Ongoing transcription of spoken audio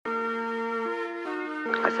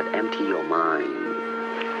I said, empty your mind.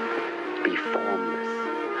 Be formless,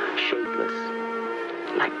 shapeless,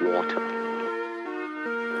 like water.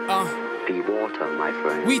 Be water, my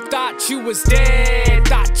friend. We thought you was dead,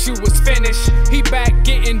 thought you was finished. He back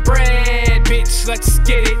getting bread, bitch, let's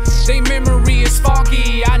get it. They memory is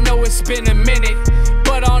foggy, I know it's been a minute,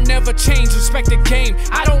 but I'll never change, respect the game.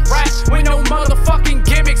 I don't rap with no motherfucking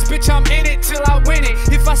gimmicks, bitch, I'm in it till I win it.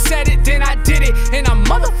 If I said it, then I did it, and I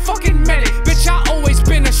motherfucking meant it. Bitch, I always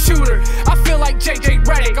been a shooter, I feel like JJ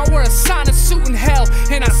Redick. I wear a sauna suit in hell,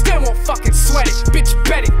 and I still won't fucking sweat it. Bitch,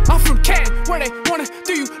 bet it, I'm from Canton, where they wanna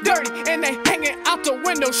do you dirty, and they hanging out the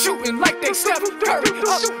window shooting like they Steph Curry.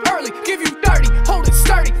 Up early, give you 30, hold it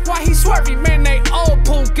sturdy. Why he swerving, man, they all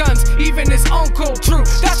pull guns, even his uncle Drew.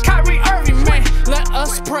 That's Kyrie Irving, man. Let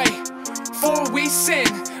us pray before we sin.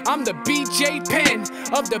 I'm the BJ Penn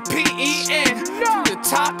of the PEN. To the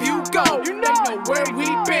top you go, you know where we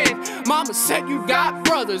been. Mama said you got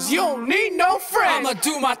brothers, you don't need no friends. I'ma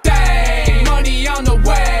do my thing, money on the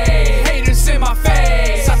way. Haters in my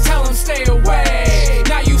face, I tell them stay away.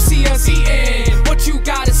 Now you see us eating, what you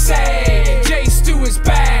gotta say? J Stu is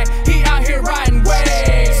back, he out here riding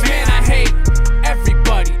waves. Man, I hate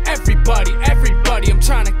everybody, everybody, everybody. I'm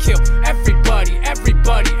trying to kill everybody,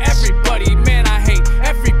 everybody, everybody. Man, I hate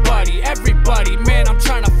everybody, everybody. Man, I'm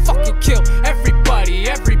trying to fucking kill everybody,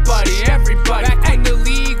 everybody, everybody. Back when the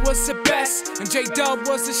league was the best and J-Dub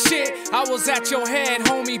was the shit, I was at your head,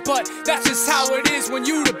 homie, but that's just how it is when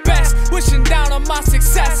you the best. Wishing down on my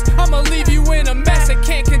success, I'ma leave you in a mess I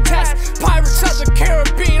can't contest. Pirates of the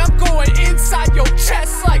Caribbean, I'm going inside your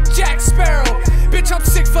chest like Jack Sparrow. Bitch, I'm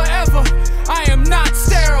sick forever, I am not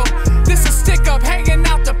sterile. This is stick up, hanging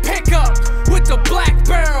out the pickup with the black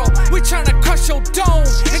barrel. We tryna crush your dome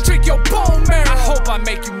and drink your bone marrow. I hope I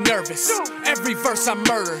make you nervous, every verse I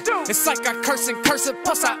murder. It's like I curse and curse it,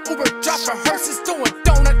 plus I Uber drop rehearses, doing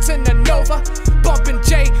donuts in the Nova. Bumping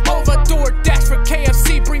J over, DoorDash for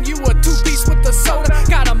KFC, bring you a 2-piece with the soda.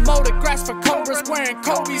 Got a motor grass for cobras, wearing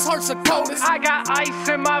Kobe's, hearts of coldest. I got ice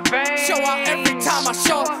in my veins, show out every time I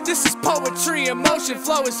show. This is poetry, emotion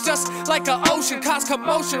flow is just like an ocean, cause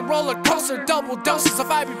commotion, roller coaster, double doses of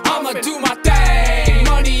ibuprofen. I'ma do my thing,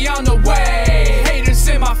 money on the way. Haters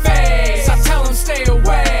in my face, I tell them stay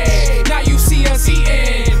away. Now you see us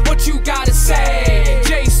eating, what you gotta say?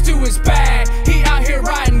 J Stu is back, he out here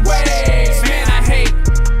riding waves. Man, I hate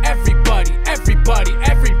everybody, everybody,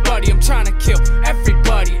 everybody. I'm trying to kill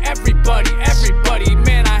everybody, everybody, everybody.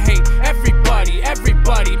 Man, I hate everybody,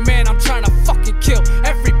 everybody. Man, I'm trying to fucking kill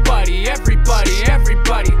everybody, everybody,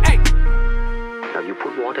 everybody. Hey. Now you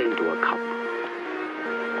put water into a cup,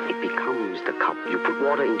 it becomes the cup. You put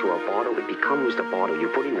water into a bottle, it becomes the bottle. You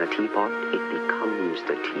put it in a teapot, it becomes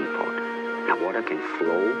the teapot. Now water can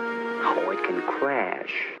flow or it can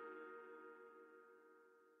crash.